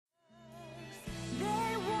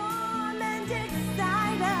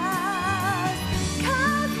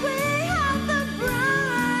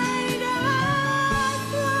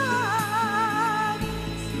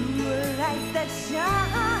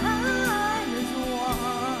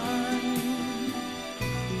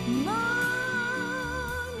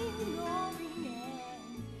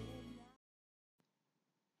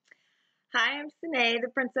Hi, I'm Sine, the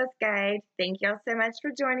Princess Guide. Thank you all so much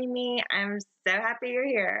for joining me. I'm so happy you're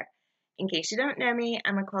here. In case you don't know me,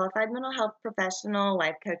 I'm a qualified mental health professional,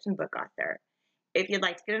 life coach, and book author. If you'd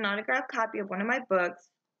like to get an autographed copy of one of my books,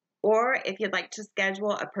 or if you'd like to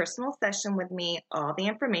schedule a personal session with me, all the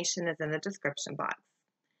information is in the description box.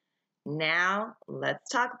 Now, let's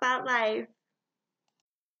talk about life.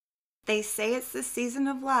 They say it's the season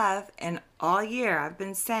of love, and all year I've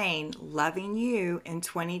been saying loving you in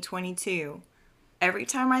 2022. Every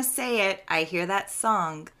time I say it, I hear that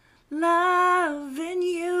song. Loving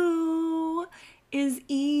you is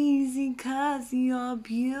easy 'cause you're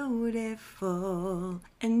beautiful,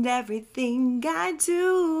 and everything I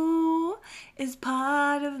do is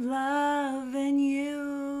part of loving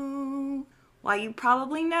you. While you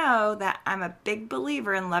probably know that I'm a big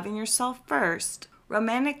believer in loving yourself first,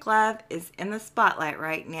 romantic love is in the spotlight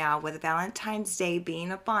right now with Valentine's Day being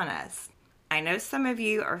upon us. I know some of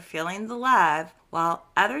you are feeling the love, while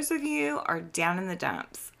others of you are down in the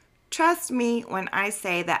dumps. Trust me when I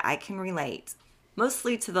say that I can relate,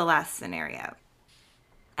 mostly to the last scenario.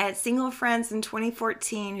 I had single friends in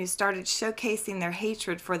 2014 who started showcasing their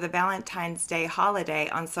hatred for the Valentine's Day holiday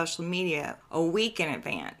on social media a week in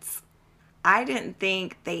advance. I didn't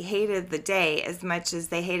think they hated the day as much as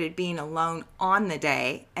they hated being alone on the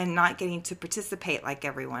day and not getting to participate like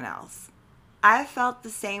everyone else. I've felt the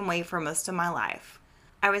same way for most of my life.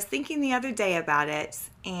 I was thinking the other day about it,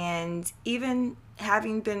 and even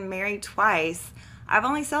having been married twice, I've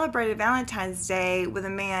only celebrated Valentine's Day with a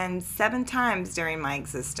man 7 times during my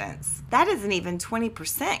existence. That isn't even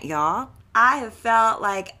 20%, y'all. I have felt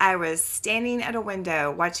like I was standing at a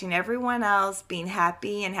window watching everyone else being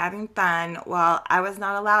happy and having fun while I was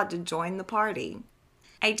not allowed to join the party.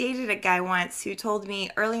 I dated a guy once who told me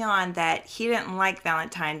early on that he didn't like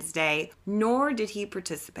Valentine's Day, nor did he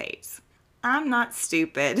participate. I'm not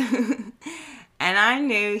stupid. And I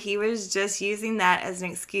knew he was just using that as an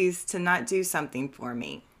excuse to not do something for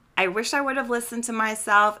me. I wish I would have listened to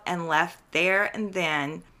myself and left there and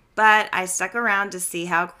then, but I stuck around to see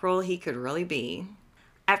how cruel he could really be.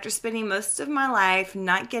 After spending most of my life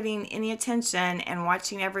not getting any attention and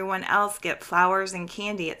watching everyone else get flowers and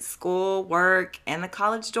candy at school, work, and the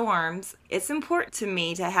college dorms, it's important to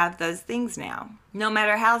me to have those things now, no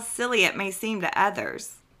matter how silly it may seem to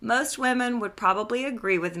others. Most women would probably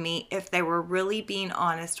agree with me if they were really being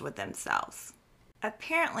honest with themselves.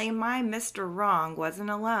 Apparently, my Mr. Wrong wasn't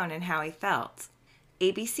alone in how he felt.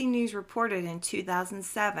 ABC News reported in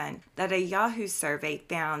 2007 that a Yahoo survey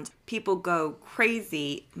found people go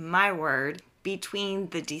crazy, my word, between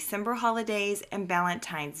the December holidays and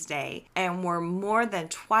Valentine's Day and were more than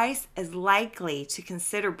twice as likely to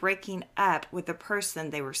consider breaking up with the person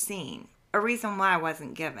they were seeing. A reason why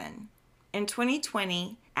wasn't given. In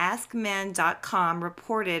 2020, AskMen.com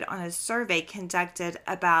reported on a survey conducted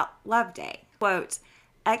about Love Day. Quote,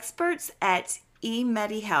 experts at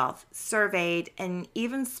eMediHealth surveyed an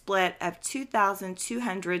even split of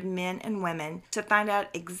 2,200 men and women to find out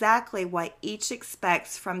exactly what each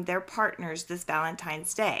expects from their partners this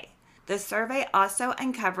Valentine's Day. The survey also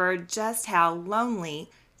uncovered just how lonely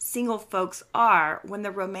single folks are when the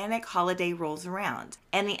romantic holiday rolls around,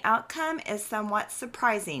 and the outcome is somewhat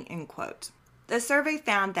surprising, end quote. The survey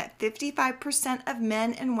found that 55% of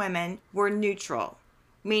men and women were neutral,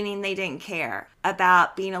 meaning they didn't care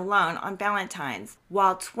about being alone on Valentine's,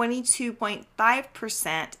 while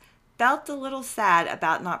 22.5% felt a little sad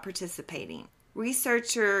about not participating.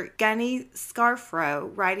 Researcher Gunny Scarfro,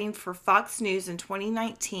 writing for Fox News in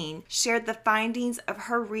 2019, shared the findings of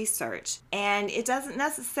her research, and it doesn't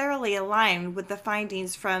necessarily align with the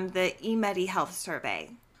findings from the eMediHealth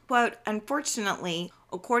survey. Quote, unfortunately,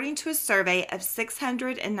 according to a survey of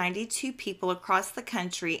 692 people across the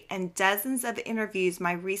country and dozens of interviews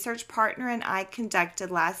my research partner and I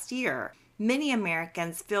conducted last year, many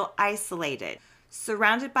Americans feel isolated,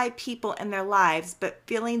 surrounded by people in their lives, but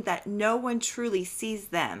feeling that no one truly sees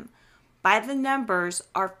them. By the numbers,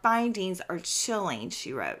 our findings are chilling,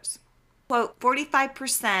 she wrote. Quote,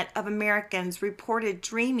 45% of Americans reported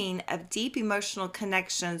dreaming of deep emotional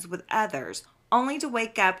connections with others, only to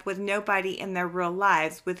wake up with nobody in their real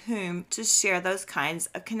lives with whom to share those kinds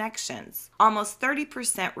of connections. Almost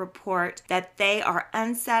 30% report that they are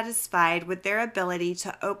unsatisfied with their ability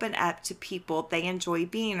to open up to people they enjoy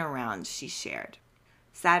being around, she shared.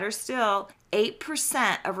 Sadder still,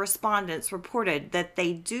 8% of respondents reported that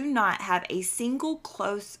they do not have a single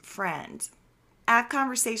close friend. I have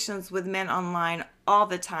conversations with men online all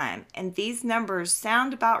the time, and these numbers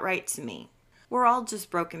sound about right to me. We're all just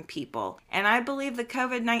broken people. And I believe the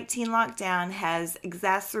COVID-19 lockdown has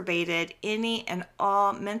exacerbated any and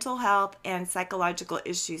all mental health and psychological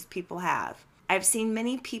issues people have. I've seen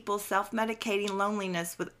many people self-medicating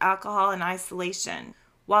loneliness with alcohol and isolation.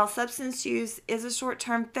 While substance use is a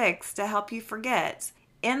short-term fix to help you forget,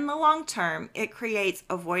 in the long term, it creates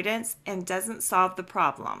avoidance and doesn't solve the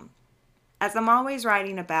problem. As I'm always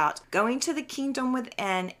writing about, going to the kingdom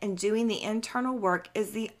within and doing the internal work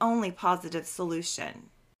is the only positive solution.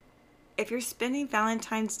 If you're spending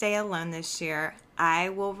Valentine's Day alone this year, I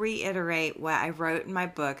will reiterate what I wrote in my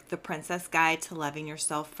book, The Princess Guide to Loving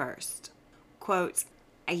Yourself First. Quote,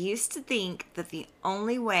 I used to think that the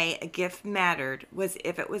only way a gift mattered was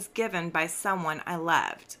if it was given by someone I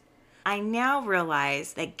loved. I now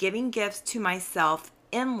realize that giving gifts to myself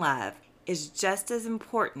in love is just as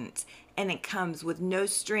important, and it comes with no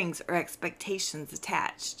strings or expectations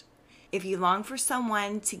attached. If you long for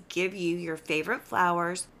someone to give you your favorite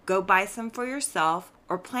flowers, go buy some for yourself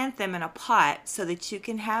or plant them in a pot so that you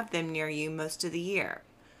can have them near you most of the year.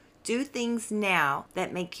 Do things now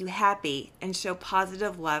that make you happy and show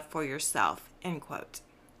positive love for yourself. End quote.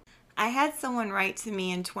 I had someone write to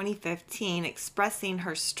me in 2015 expressing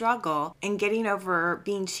her struggle in getting over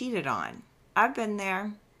being cheated on. I've been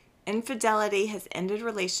there. Infidelity has ended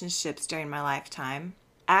relationships during my lifetime.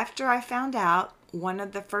 After I found out, one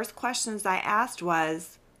of the first questions I asked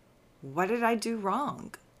was, what did I do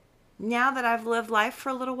wrong? Now that I've lived life for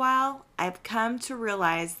a little while, I've come to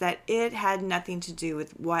realize that it had nothing to do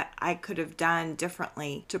with what I could have done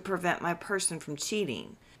differently to prevent my person from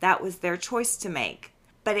cheating. That was their choice to make.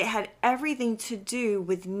 But it had everything to do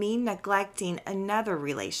with me neglecting another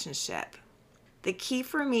relationship. The key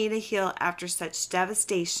for me to heal after such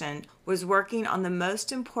devastation was working on the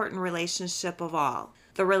most important relationship of all,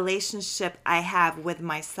 the relationship I have with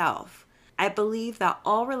myself. I believe that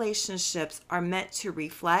all relationships are meant to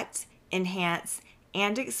reflect, enhance,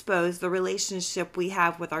 and expose the relationship we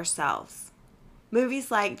have with ourselves. Movies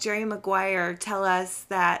like Jerry Maguire tell us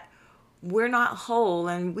that we're not whole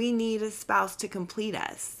and we need a spouse to complete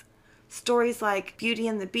us. Stories like Beauty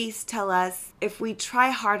and the Beast tell us if we try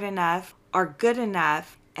hard enough, are good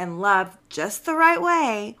enough, and love just the right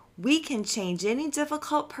way, we can change any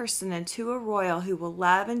difficult person into a royal who will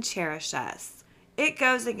love and cherish us. It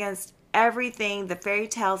goes against everything the fairy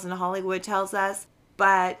tales in Hollywood tells us,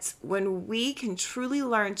 but when we can truly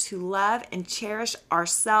learn to love and cherish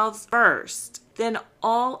ourselves first, then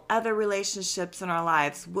all other relationships in our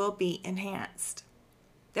lives will be enhanced.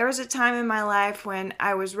 There was a time in my life when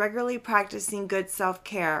I was regularly practicing good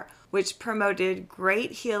self-care, which promoted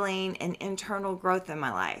great healing and internal growth in my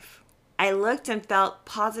life. I looked and felt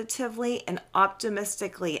positively and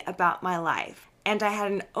optimistically about my life, and I had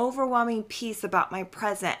an overwhelming peace about my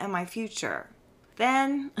present and my future.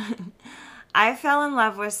 Then, I fell in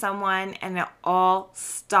love with someone and it all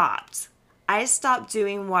stopped. I stopped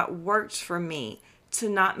doing what worked for me to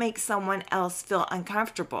not make someone else feel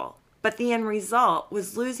uncomfortable, but the end result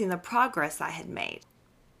was losing the progress I had made.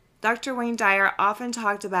 Dr. Wayne Dyer often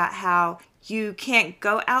talked about how you can't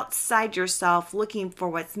go outside yourself looking for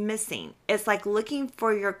what's missing. It's like looking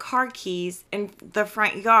for your car keys in the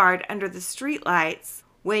front yard under the streetlights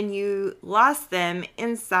when you lost them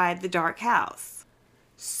inside the dark house.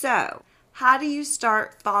 So, how do you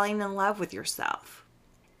start falling in love with yourself?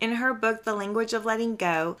 In her book, The Language of Letting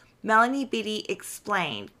Go, Melanie Beattie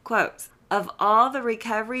explained, quote, of all the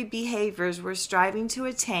recovery behaviors we're striving to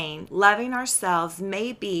attain, loving ourselves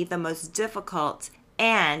may be the most difficult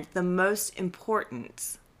and the most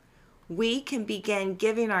important. We can begin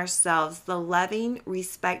giving ourselves the loving,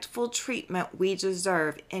 respectful treatment we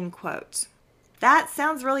deserve, end quote. That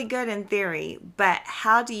sounds really good in theory, but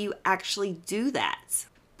how do you actually do that?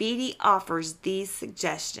 Beattie offers these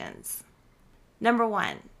suggestions. Number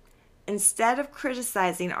 1, instead of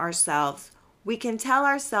criticizing ourselves, we can tell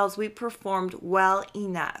ourselves we performed well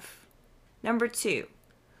enough. Number 2,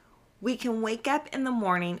 we can wake up in the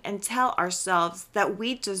morning and tell ourselves that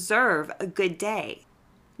we deserve a good day.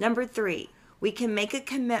 Number 3, we can make a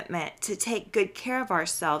commitment to take good care of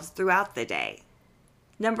ourselves throughout the day.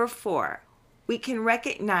 Number 4, we can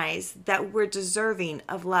recognize that we're deserving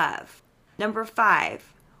of love. Number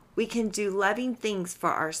 5, we can do loving things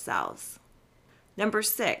for ourselves. Number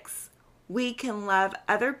 6, we can love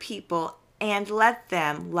other people and let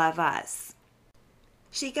them love us.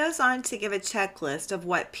 She goes on to give a checklist of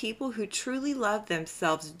what people who truly love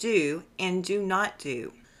themselves do and do not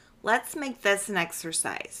do. Let's make this an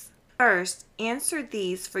exercise. First, answer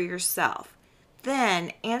these for yourself.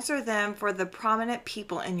 Then, answer them for the prominent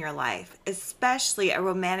people in your life, especially a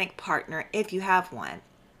romantic partner if you have one.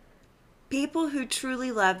 People who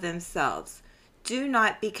truly love themselves. do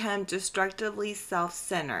not become destructively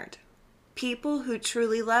self-centered. People who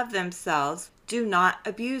truly love themselves do not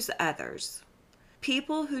abuse others.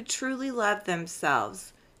 People who truly love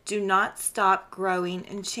themselves do not stop growing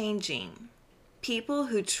and changing. People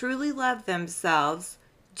who truly love themselves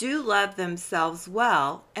do love themselves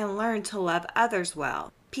well and learn to love others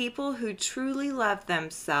well. People who truly love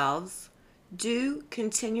themselves do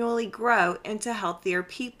continually grow into healthier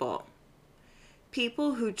people.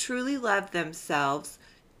 People who truly love themselves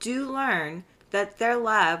do learn that their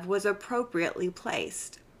love was appropriately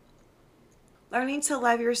placed. Learning to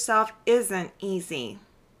love yourself isn't easy.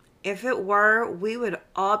 If it were, we would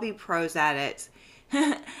all be pros at it.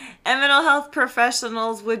 And mental health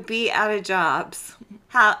professionals would be out of jobs.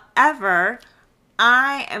 However,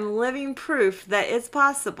 I am living proof that it's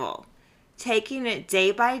possible. Taking it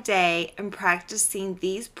day by day and practicing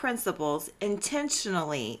these principles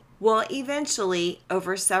intentionally will eventually,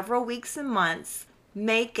 over several weeks and months,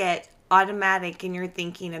 make it automatic in your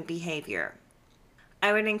thinking and behavior.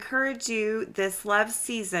 I would encourage you this love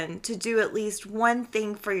season to do at least one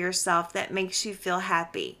thing for yourself that makes you feel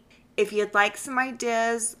happy. If you'd like some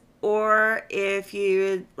ideas, or if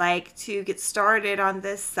you'd like to get started on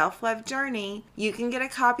this self-love journey, you can get a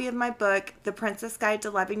copy of my book, The Princess Guide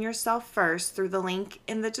to Loving Yourself First, through the link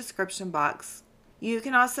in the description box. You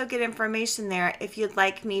can also get information there if you'd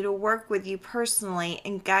like me to work with you personally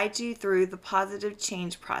and guide you through the positive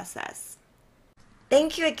change process.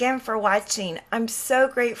 Thank you again for watching. I'm so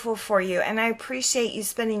grateful for you, and I appreciate you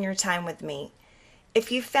spending your time with me. If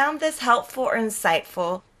you found this helpful or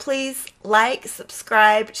insightful, please like,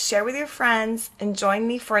 subscribe, share with your friends, and join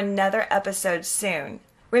me for another episode soon.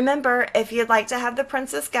 Remember, if you'd like to have the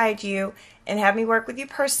Princess guide you and have me work with you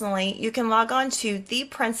personally, you can log on to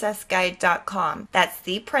theprincessguide.com. That's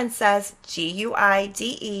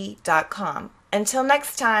theprincessguide.com. Until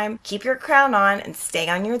next time, keep your crown on and stay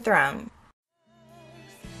on your throne.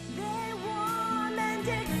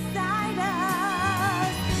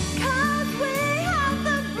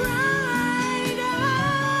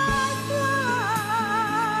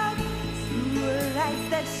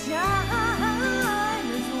 Shine.